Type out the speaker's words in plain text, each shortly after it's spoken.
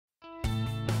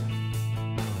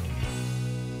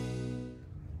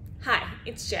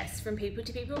it's Jess from People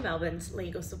to People Melbourne's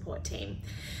legal support team.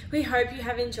 We hope you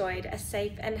have enjoyed a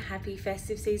safe and happy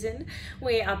festive season.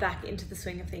 We are back into the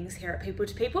swing of things here at People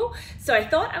to People, so I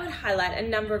thought I would highlight a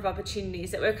number of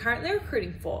opportunities that we're currently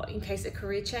recruiting for in case a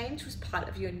career change was part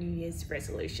of your New Year's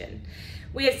resolution.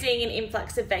 We are seeing an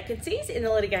influx of vacancies in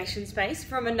the litigation space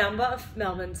from a number of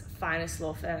Melbourne's finest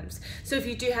law firms. So if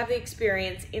you do have the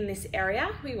experience in this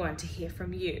area, we want to hear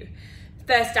from you.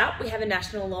 First up, we have a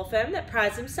national law firm that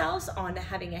prides themselves on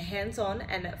having a hands-on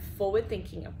and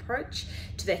forward-thinking approach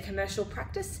to their commercial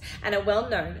practice and are well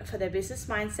known for their business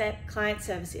mindset, client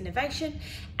service innovation,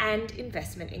 and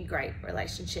investment in great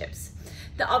relationships.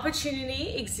 The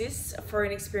opportunity exists for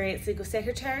an experienced legal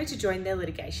secretary to join their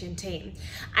litigation team.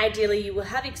 Ideally, you will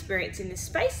have experience in this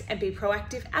space and be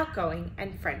proactive, outgoing,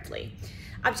 and friendly.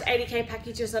 Up to 80k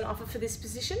packages on offer for this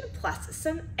position, plus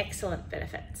some excellent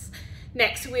benefits.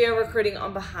 Next, we are recruiting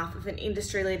on behalf of an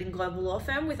industry-leading global law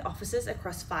firm with offices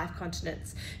across 5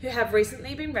 continents who have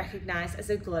recently been recognised as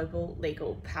a global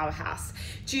legal powerhouse.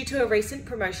 Due to a recent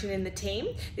promotion in the team,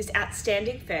 this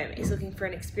outstanding firm is looking for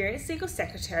an experienced legal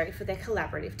secretary for their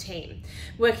collaborative team.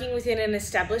 Working within an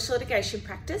established litigation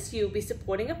practice, you will be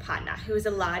supporting a partner who has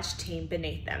a large team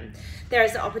beneath them. There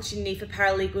is an opportunity for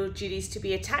paralegal duties to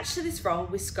be attached to this role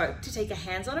with scope to take a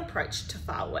hands-on approach to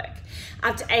file work.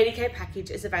 Up to 80k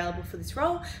package is available for this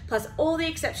role, plus all the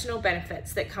exceptional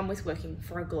benefits that come with working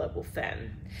for a global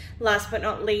firm. Last but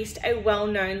not least, a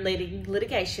well-known leading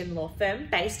litigation law firm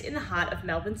based in the heart of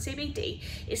Melbourne CBD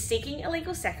is seeking a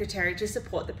legal secretary to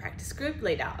support the practice group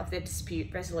leader of their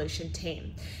dispute resolution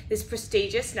team. This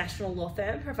prestigious national law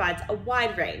firm provides a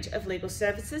wide range of legal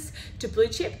services to blue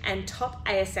chip and top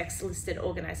ASX listed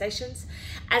organisations.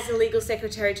 As a legal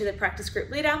secretary to the practice group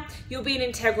leader, you'll be an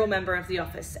integral member of the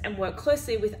office and work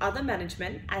closely with other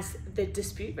management as the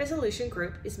dispute resolution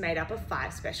group is made up of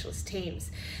 5 specialist teams.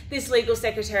 This legal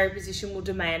secretary position will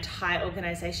demand high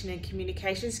organisation and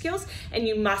communication skills, and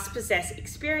you must possess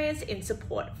experience in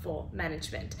support for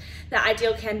management. The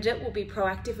ideal candidate will be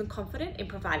proactive and confident in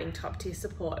providing top-tier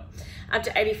support. Up to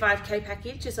 85k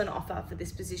package is on offer for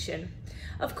this position.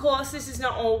 Of course, this is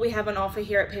not all we have on offer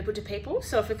here at People to People,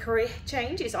 so if a career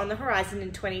change is on the horizon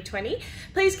in 2020,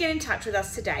 please get in touch with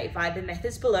us today via the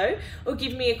methods below or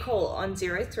give me a call on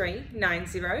 03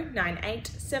 9098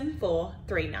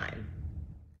 7439.